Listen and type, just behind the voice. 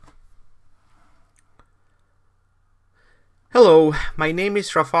Hello, my name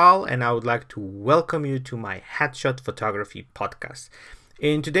is Rafal, and I would like to welcome you to my Headshot Photography podcast.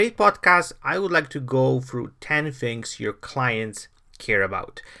 In today's podcast, I would like to go through 10 things your clients care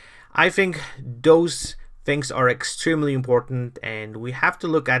about. I think those things are extremely important, and we have to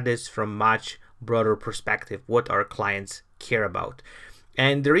look at this from much broader perspective, what our clients care about.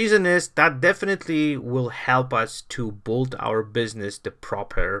 And the reason is that definitely will help us to build our business the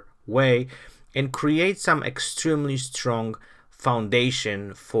proper way and create some extremely strong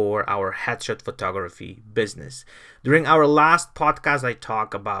foundation for our headshot photography business. During our last podcast, I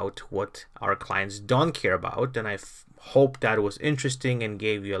talked about what our clients don't care about, and I hope that was interesting and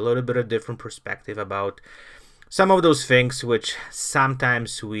gave you a little bit of different perspective about some of those things which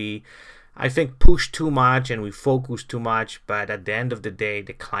sometimes I think push too much and we focus too much, but at the end of the day,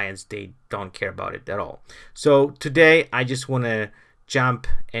 the clients, they don't care about it at all. So today, I just want to jump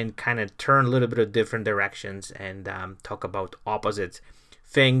and kind of turn a little bit of different directions and talk about opposite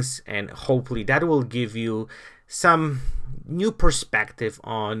things, and hopefully that will give you some new perspective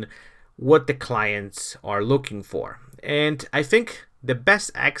on what the clients are looking for. And I think the best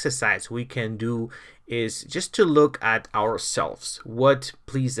exercise we can do is just to look at ourselves, what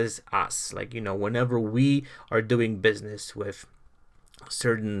pleases us. Like, whenever we are doing business with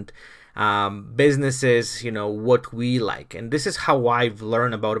certain businesses, what we like. And this is how I've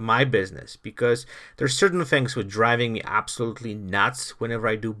learned about my business, because there's certain things which driving me absolutely nuts whenever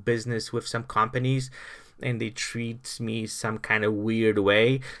I do business with some companies and they treat me some kind of weird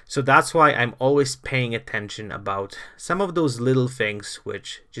way. So that's why I'm always paying attention about some of those little things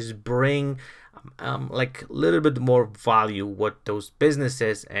which just bring like a little bit more value what those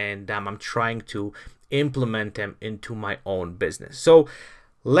businesses, and I'm trying to implement them into my own business. So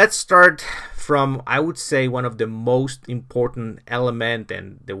let's start from, I would say, one of the most important element,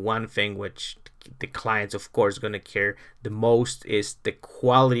 and the one thing which the clients, of course, going to care the most is the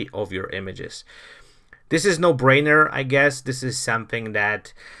quality of your images. This is no brainer, I guess. This is something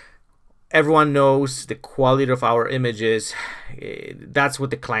that everyone knows. The quality of our images, that's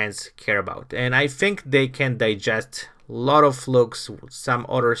what the clients care about. And I think they can digest a lot of looks, some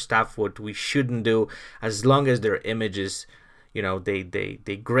other stuff what we shouldn't do, as long as their images,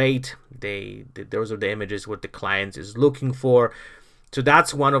 they great. Those are the images what the client is looking for. So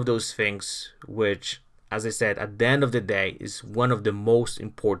that's one of those things which, as I said, at the end of the day, is one of the most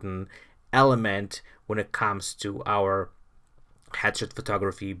important element when it comes to our headshot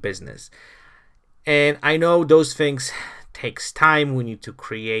photography business. And I know those things takes time. We need to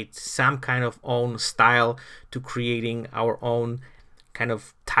create some kind of own style to creating our own kind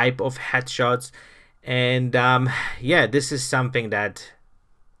of type of headshots. And this is something that,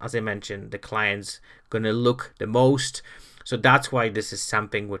 as I mentioned, the client's gonna look the most. So that's why this is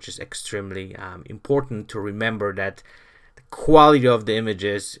something which is extremely important to remember, that the quality of the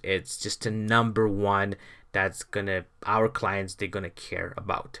images, it's just the number one that's our clients, they're gonna care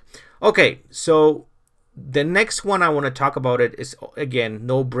about. Okay, so the next one I want to talk about it is, again,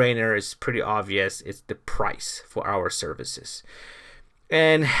 no brainer, is pretty obvious. It's the price for our services.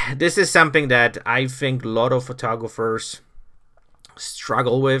 And this is something that I think a lot of photographers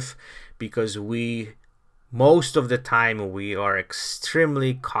struggle with, because most of the time we are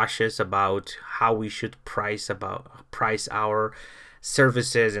extremely cautious about how we should price our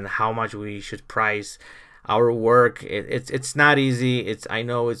services and how much we should price our work. It's not easy. I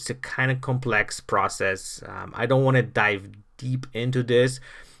know it's a kind of complex process. I don't want to dive deep into this,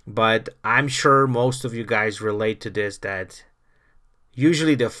 but I'm sure most of you guys relate to this, that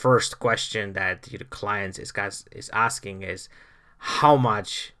usually the first question that the client is asking is, how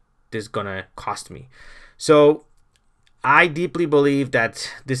much this is gonna cost me? So I deeply believe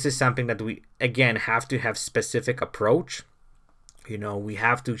that this is something that we, again, have to have specific approach. We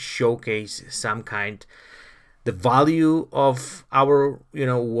have to showcase the value of our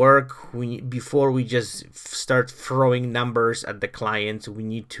work. Before we just start throwing numbers at the clients, we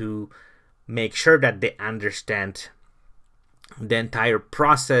need to make sure that they understand the entire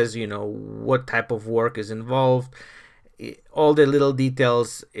process, what type of work is involved, all the little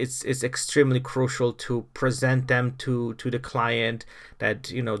details. It's extremely crucial to present them to the client, that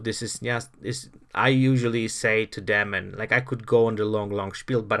this is just is. I usually say to them, and like, I could go on the long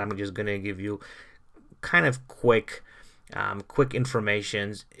spiel, but I'm just gonna give you kind of quick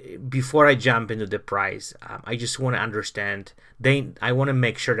information before I jump into the price. I just want to understand. I want to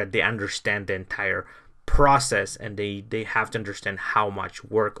make sure that they understand the entire process, and they have to understand how much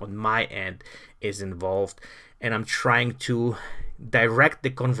work on my end is involved. And I'm trying to direct the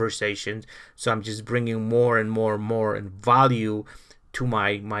conversation, so I'm just bringing more and more and value to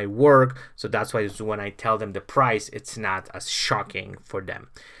my work. So that's why when I tell them the price, it's not as shocking for them.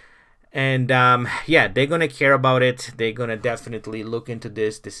 And yeah, they're gonna care about it. They're gonna definitely look into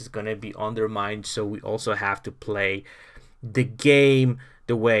this. This is gonna be on their mind. So we also have to play the game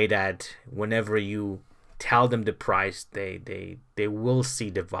the way that whenever you tell them the price, they will see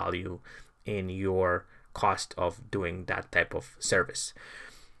the value in your cost of doing that type of service.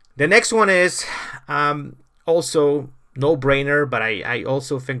 The next one is also no-brainer, but I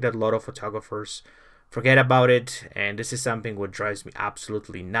also think that a lot of photographers forget about it, and this is something what drives me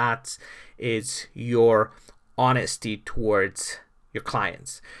absolutely nuts. Is your honesty towards your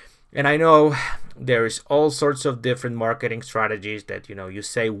clients. And I know there's all sorts of different marketing strategies that, you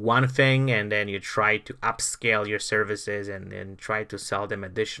say one thing and then you try to upscale your services and then try to sell them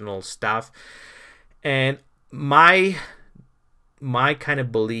additional stuff. And my kind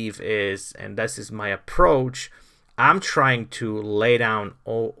of belief is, and this is my approach, I'm trying to lay down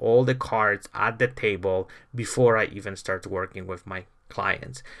all the cards at the table before I even start working with my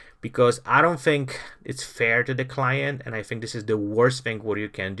clients, because I don't think it's fair to the client, and I think this is the worst thing what you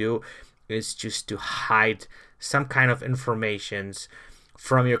can do, is just to hide some kind of informations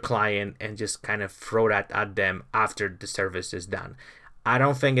from your client and just kind of throw that at them after the service is done. I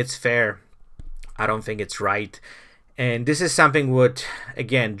don't think it's fair. I don't think it's right. And this is something what,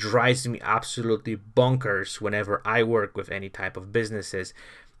 again, drives me absolutely bonkers whenever I work with any type of businesses.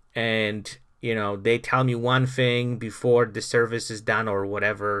 And, they tell me one thing before the service is done, or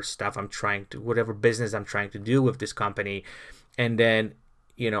whatever business I'm trying to do with this company. And then,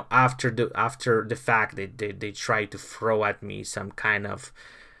 after the fact, they try to throw at me some kind of,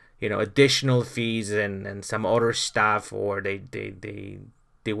 additional fees and some other stuff, or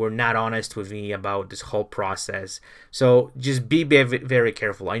they were not honest with me about this whole process. So just be very, very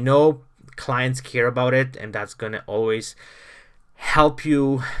careful. I know clients care about it, and that's going to always help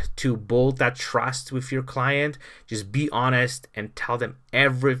you to build that trust with your client. Just be honest and tell them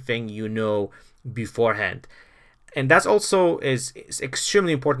everything you know beforehand. And that's also is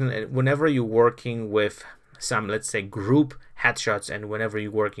extremely important whenever you're working with some, let's say, group headshots, and whenever you're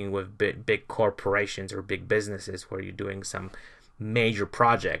working with big corporations or big businesses where you're doing some major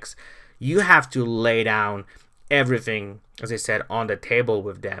projects. You have to lay down everything, as I said, on the table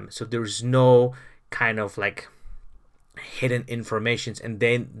with them, so there's no kind of like hidden informations, and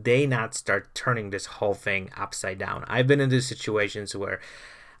then they not start turning this whole thing upside down. I've been in these situations where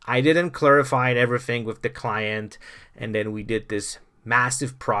I didn't clarify everything with the client, and then we did this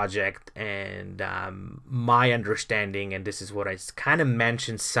massive project, and my understanding, and this is what I kind of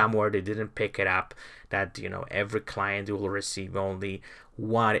mentioned somewhere, they didn't pick it up, that every client will receive only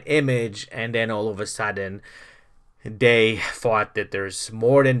one image, and then all of a sudden they thought that there's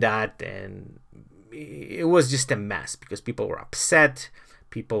more than that, and it was just a mess because people were upset.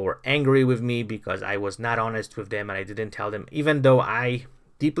 People were angry with me because I was not honest with them and I didn't tell them, even though I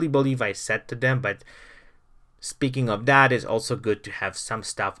deeply believe I said to them. But speaking of that, it's also good to have some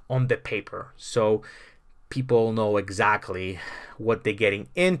stuff on the paper so people know exactly what they're getting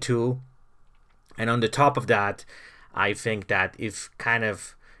into. And on the top of that, I think that if kind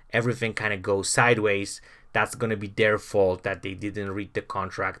of everything kind of goes sideways, that's going to be their fault, that they didn't read the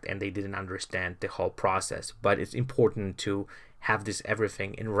contract and they didn't understand the whole process. But it's important to have this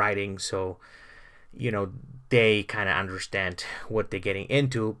everything in writing so they kind of understand what they're getting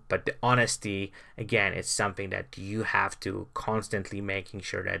into. But the honesty, again, it's something that you have to constantly making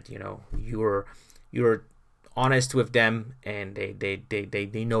sure that you're honest with them and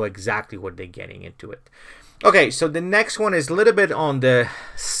they know exactly what they're getting into it. Okay, so the next one is a little bit on the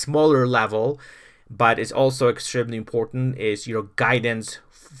smaller level, but it's also extremely important, is your guidance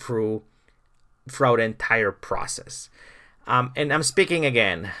throughout the entire process. And I'm speaking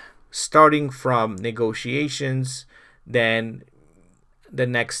again, starting from negotiations, then the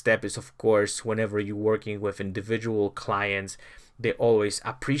next step is, of course, whenever you're working with individual clients, they always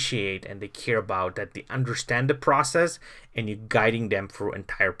appreciate and they care about that they understand the process and you're guiding them through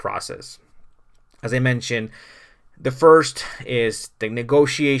entire process. As I mentioned, the first is the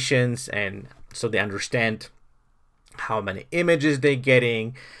negotiations, and so they understand how many images they're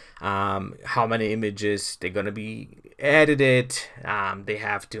getting, how many images they're going to be edited. They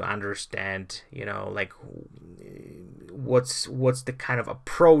have to understand, like what's the kind of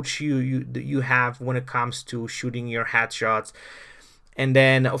approach you have when it comes to shooting your headshots. And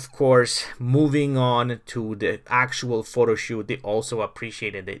then, of course, moving on to the actual photo shoot, they also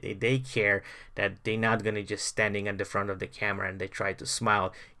appreciate it. They care that they're not going to just standing at the front of the camera and they try to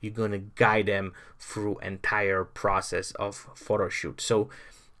smile. You're going to guide them through entire process of photo shoot. So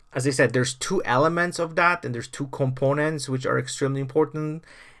as I said, there's two elements of that, and there's two components which are extremely important,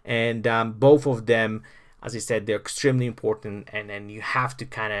 and both of them, as I said, they're extremely important, and then you have to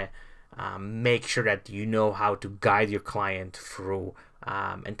kind of make sure that you know how to guide your client through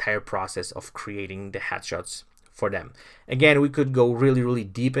entire process of creating the headshots for them. Again, we could go really, really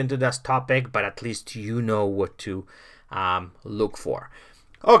deep into this topic, but at least you know what to look for.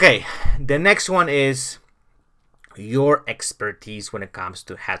 Okay, the next one is your expertise when it comes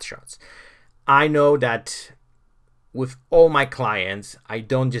to headshots. I know that with all my clients, I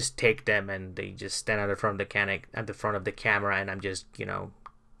don't just take them and they just stand at the front of the camera, and I'm just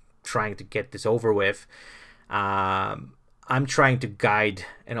trying to get this over with. I'm trying to guide,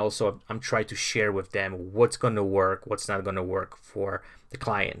 and also I'm trying to share with them what's going to work, what's not going to work for the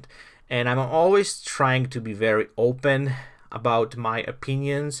client. And I'm always trying to be very open about my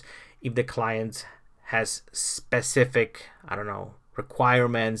opinions. If the client has specific,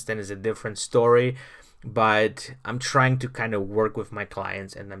 requirements, then it's a different story. But I'm trying to kind of work with my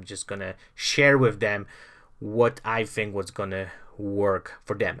clients, and I'm just going to share with them what I think was going to work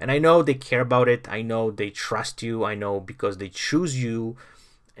for them. And I know they care about it. I know they trust you. I know because they choose you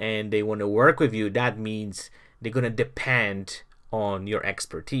and they want to work with you, that means they're going to depend on your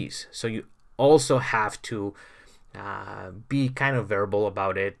expertise. So you also have to be kind of verbal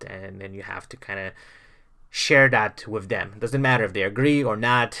about it, and then you have to kind of share that with them. It doesn't matter if they agree or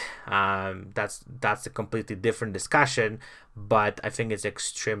not. That's a completely different discussion, but I think it's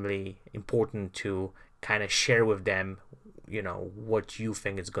extremely important to kind of share with them what you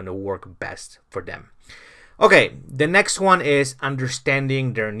think is going to work best for them. Okay, the next one is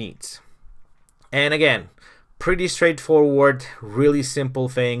understanding their needs. And again, pretty straightforward, really simple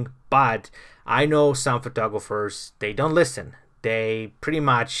thing, but I know some photographers, they don't listen. They're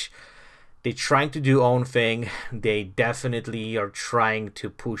trying to do own thing. They definitely are trying to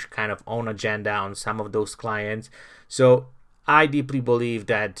push kind of own agenda on some of those clients. So I deeply believe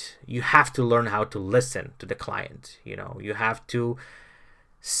that you have to learn how to listen to the client. You have to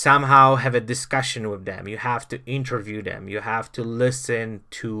somehow have a discussion with them. You have to interview them. You have to listen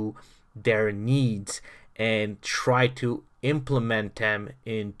to their needs and try to implement them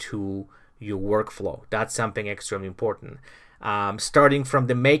into your workflow. That's something extremely important. Starting from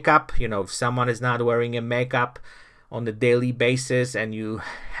the makeup, if someone is not wearing a makeup on the daily basis and you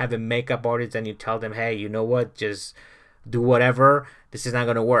have a makeup artist and you tell them, hey, you know what, just do whatever, this is not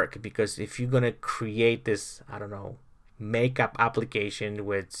going to work. Because if you're going to create this, makeup application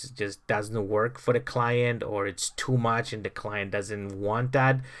which just doesn't work for the client, or it's too much and the client doesn't want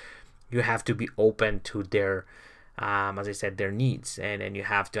that, you have to be open to their, as I said, their needs. And you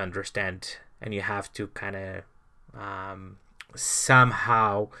have to understand, and you have to kind of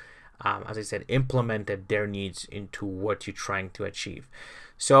somehow, as I said, implemented their needs into what you're trying to achieve.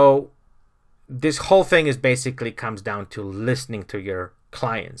 So this whole thing is basically comes down to listening to your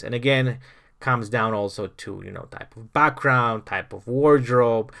clients, and again comes down also to type of background, type of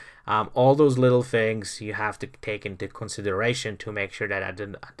wardrobe, all those little things you have to take into consideration to make sure that at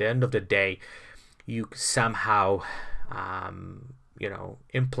the end of the day you somehow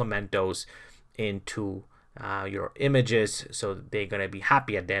implement those into your images, so they're going to be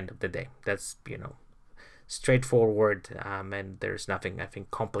happy at the end of the day. That's straightforward, and there's nothing I think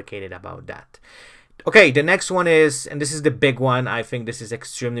complicated about that. Okay, the next one is, and this is the big one, I think this is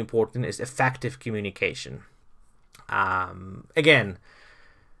extremely important, is effective communication. Again,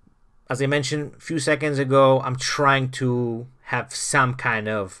 as I mentioned a few seconds ago, I'm trying to have some kind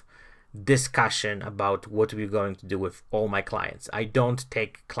of discussion about what we're going to do with all my clients. I don't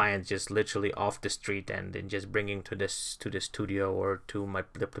take clients just literally off the street and then just bringing to the studio or to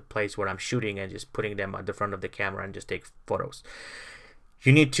the place where I'm shooting and just putting them at the front of the camera and just take photos.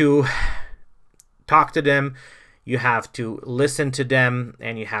 You need to talk to them, you have to listen to them,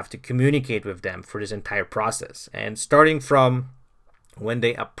 and you have to communicate with them for this entire process. And starting from when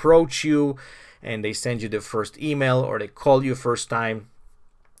they approach you and they send you the first email or they call you first time,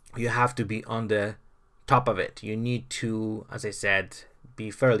 you have to be on the top of it. You need to, as I said, be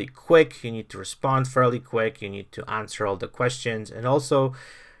fairly quick. You need to respond fairly quick. You need to answer all the questions. And also,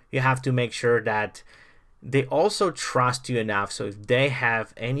 you have to make sure that they also trust you enough. So if they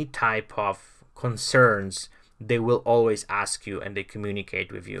have any type of concerns, they will always ask you and they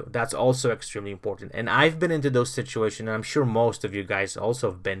communicate with you. That's also extremely important. And I've been into those situations, and I'm sure most of you guys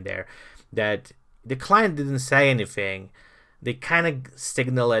also have been there, that the client didn't say anything. They kind of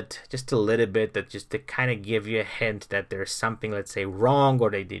signal it just a little bit, that just to kind of give you a hint that there's something, let's say, wrong, or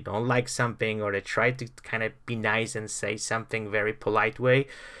they don't like something, or they try to kind of be nice and say something very polite way,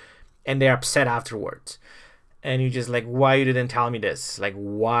 and they're upset afterwards. and you just like, why you didn't tell me this, like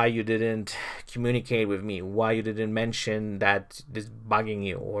why you didn't communicate with me, why you didn't mention that this bugging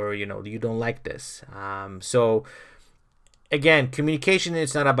you, or you don't like this. So again, communication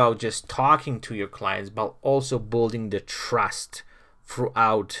is not about just talking to your clients, but also building the trust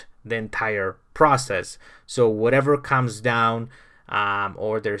throughout the entire process. So whatever comes down,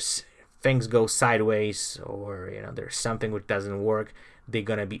 or there's things go sideways, or there's something which doesn't work, they're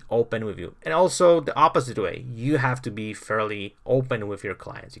gonna be open with you. And also the opposite way, you have to be fairly open with your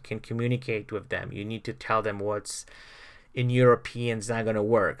clients. You can communicate with them. You need to tell them what's in your opinion is not gonna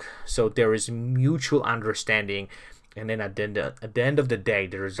work. So there is mutual understanding, and then at the end of the day,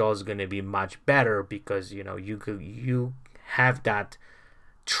 the result is gonna be much better because you have that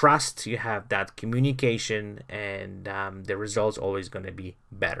trust, you have that communication, and the result's always gonna be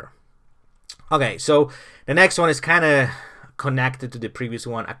better. Okay, so the next one is kind of connected to the previous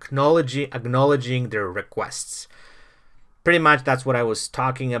one, acknowledging their requests. Pretty much that's what I was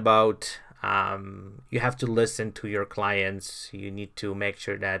talking about. You have to listen to your clients. You need to make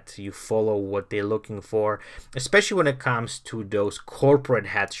sure that you follow what they're looking for, especially when it comes to those corporate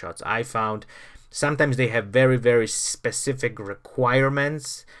headshots. I found sometimes they have very, very specific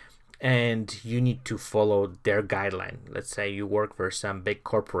requirements, and you need to follow their guideline. Let's say you work for some big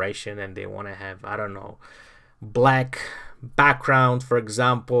corporation and they want to have, I don't know, black background, for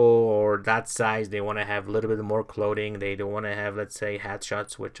example, or that size. They want to have a little bit more clothing. They don't want to have, let's say,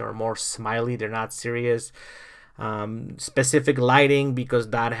 headshots which are more smiley. They're not serious. Specific lighting, because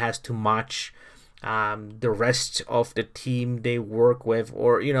that has to match the rest of the team they work with,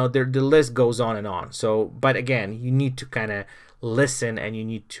 or the list goes on and on. So, but again, you need to kind of listen, and you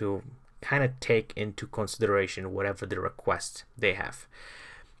need to kind of take into consideration whatever the requests they have.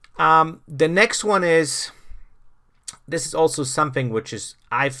 The next one is, this is also something which is,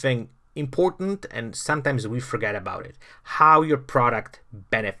 I think, important, and sometimes we forget about it, how your product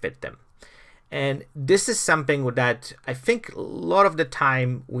benefit them. And this is something that I think a lot of the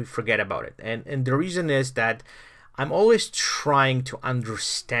time we forget about it. And the reason is that I'm always trying to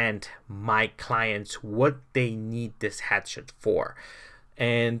understand my clients, what they need this headshot for.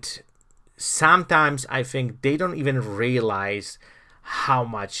 And sometimes I think they don't even realize how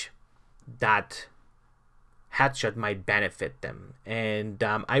much that headshot might benefit them. And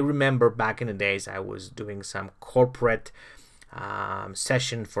I remember back in the days, I was doing some corporate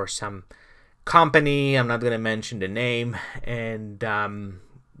session for some company. I'm not going to mention the name. And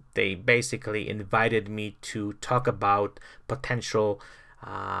they basically invited me to talk about potential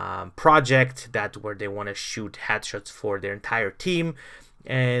project where they want to shoot headshots for their entire team.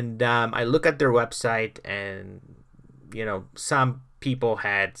 And I look at their website, and some people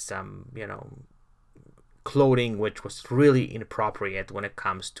had some clothing which was really inappropriate when it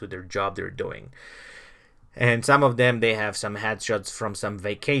comes to their job they're doing. And some of them, they have some headshots from some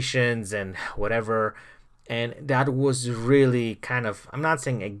vacations and whatever. And that was really kind of, I'm not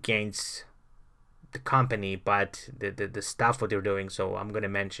saying against the company, but the stuff what they're doing. So I'm going to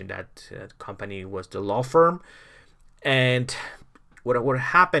mention that the company was the law firm. And what were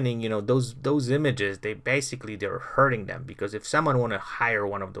happening, those images, they're hurting them, because if someone want to hire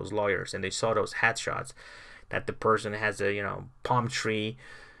one of those lawyers and they saw those headshots that the person has a palm tree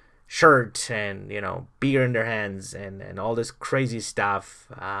shirt and beer in their hands and all this crazy stuff,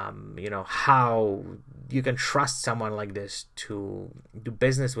 how you can trust someone like this to do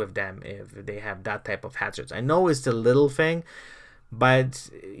business with them if they have that type of headshots. I know it's a little thing, but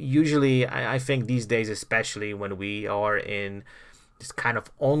usually I think these days, especially when we are in this kind of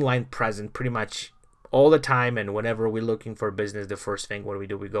online present pretty much all the time, and whenever we're looking for business, the first thing what we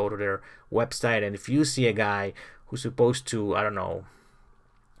do, we go to their website. And if you see a guy who's supposed to, I don't know,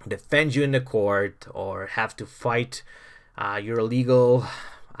 defend you in the court or have to fight your legal,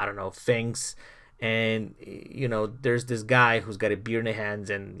 I don't know, things, and there's this guy who's got a beer in the hands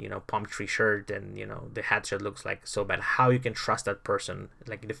and palm tree shirt, and the headshot looks like so bad, how you can trust that person?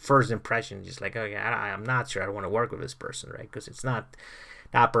 Like the first impression, just like, oh yeah, I'm not sure I don't want to work with this person, right? Because it's not,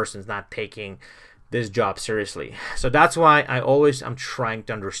 that person's not taking this job seriously. So that's why I'm trying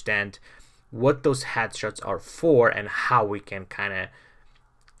to understand what those headshots are for, and how we can kind of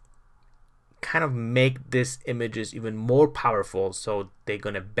make these images even more powerful, so they're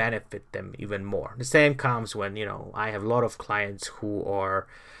going to benefit them even more. The same comes when I have a lot of clients who are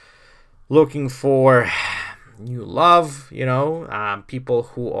looking for new love, people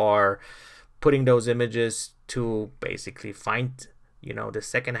who are putting those images to basically find the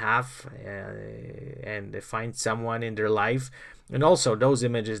second half, and they find someone in their life. And also those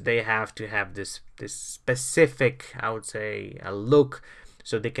images, they have to have this specific, I would say, a look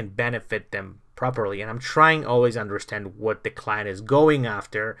so they can benefit them properly. And I'm trying always understand what the client is going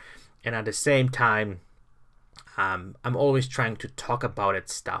after, and at the same time I'm always trying to talk about it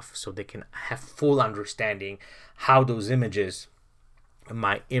stuff so they can have full understanding how those images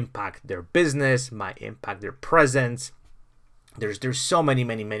might impact their business, might impact their presence. There's so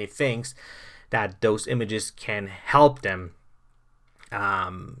many things that those images can help them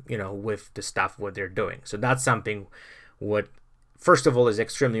with the stuff what they're doing. So that's something what first of all is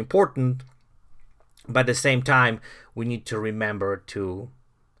extremely important, but at the same time we need to remember to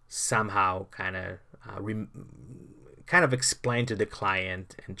somehow kind of explain to the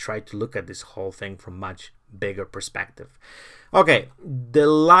client and try to look at this whole thing from much bigger perspective. Okay, the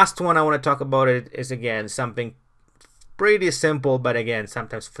last one I want to talk about it is again something pretty simple, but again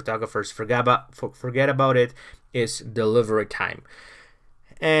sometimes photographers forget about it, is delivery time.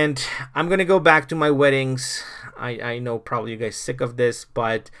 And I'm gonna go back to my weddings. I know probably you guys sick of this,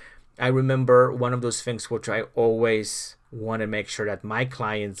 but I remember one of those things which I always want to make sure that my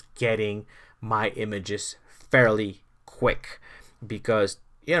clients getting my images fairly quick, because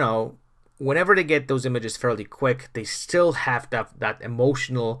whenever they get those images fairly quick, they still have that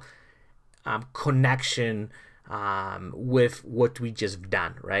emotional connection with what we just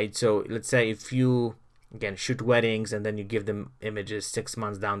done, right? So let's say if you again shoot weddings and then you give them images 6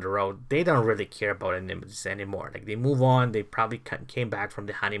 months down the road, they don't really care about images anymore. Like they move on, they probably came back from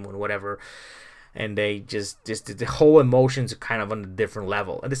the honeymoon, whatever, and they just the whole emotions are kind of on a different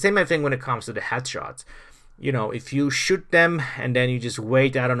level. And the same thing when it comes to the headshots. If you shoot them and then you just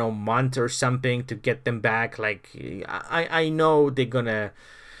wait, I don't know, a month or something to get them back, like I know they're gonna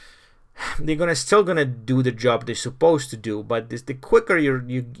still gonna do the job they're supposed to do, but the quicker you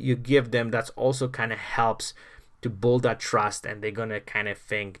give them, that's also kind of helps to build that trust, and they're gonna kind of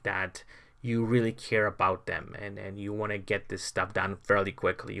think that you really care about them and you want to get this stuff done fairly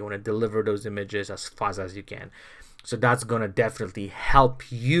quickly. You want to deliver those images as fast as you can. So that's gonna definitely help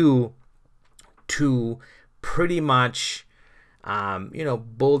you to pretty much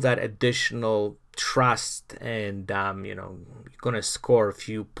build that additional trust, and you're gonna score a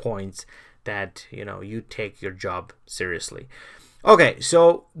few points that you take your job seriously. Okay,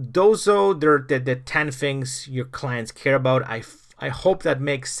 so those are the 10 things your clients care about. I hope that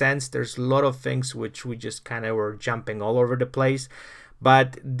makes sense. There's a lot of things which we just kind of were jumping all over the place,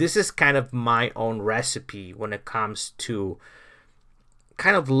 but this is kind of my own recipe when it comes to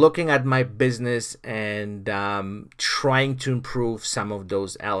kind of looking at my business and trying to improve some of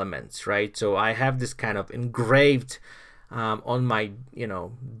those elements, right? So I have this kind of engraved on my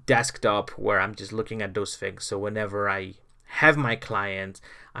desktop where I'm just looking at those things. So whenever I have my clients,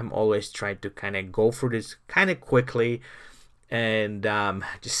 I'm always trying to kind of go through this kind of quickly and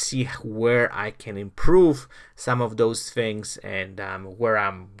just see where I can improve some of those things, and where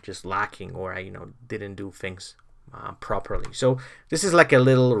I'm just lacking, or I didn't do things properly. So this is like a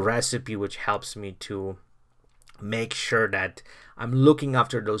little recipe which helps me to make sure that I'm looking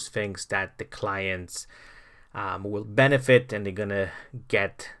after those things that the clients will benefit, and they're gonna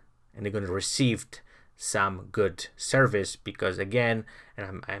receive some good service. Because again,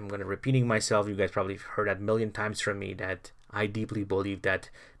 and I'm gonna repeating myself, you guys probably heard that a million times from me, that I deeply believe that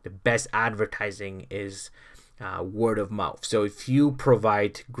the best advertising is word of mouth. So if you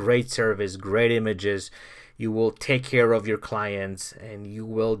provide great service, great images, you will take care of your clients, and you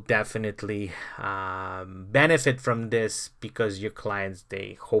will definitely benefit from this, because your clients,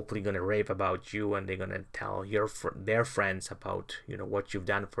 they hopefully gonna rave about you, and they're gonna tell their friends about what you've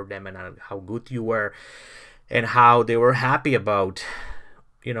done for them, and how good you were, and how they were happy about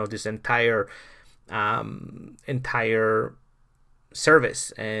this entire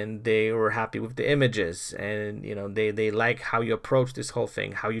service, and they were happy with the images, and they like how you approach this whole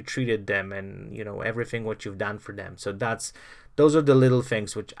thing, how you treated them, and everything what you've done for them. So those are the little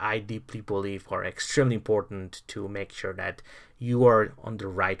things which I deeply believe are extremely important to make sure that you are on the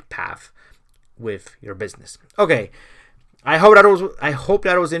right path with your business. Okay, I hope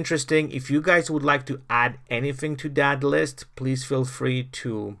that was interesting. If you guys would like to add anything to that list, please feel free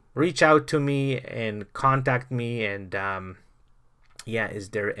to reach out to me and contact me. And is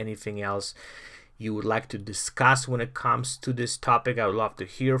there anything else you would like to discuss when it comes to this topic? I would love to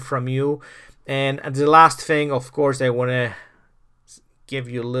hear from you. And the last thing, of course, I want to give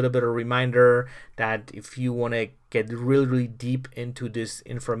you a little bit of a reminder that if you want to get really deep into this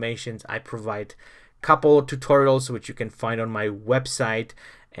information, I provide a couple of tutorials which you can find on my website,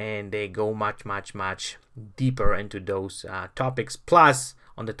 and they go much deeper into those topics. Plus,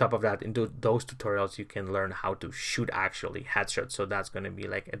 on the top of that, into those tutorials, you can learn how to shoot actually headshots. So that's going to be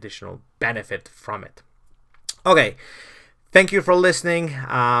like additional benefit from it. Okay, Thank you for listening.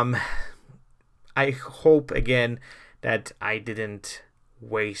 I hope again that I didn't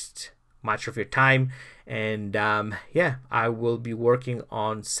waste much of your time, and I will be working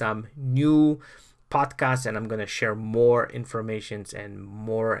on some new podcasts, and I'm going to share more informations and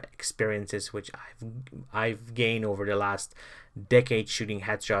more experiences which I've gained over the last decade shooting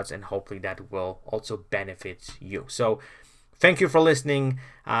headshots, and hopefully that will also benefit you. So thank you for listening.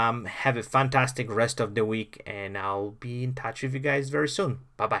 Have a fantastic rest of the week, and I'll be in touch with you guys very soon.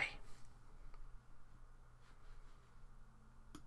 Bye bye.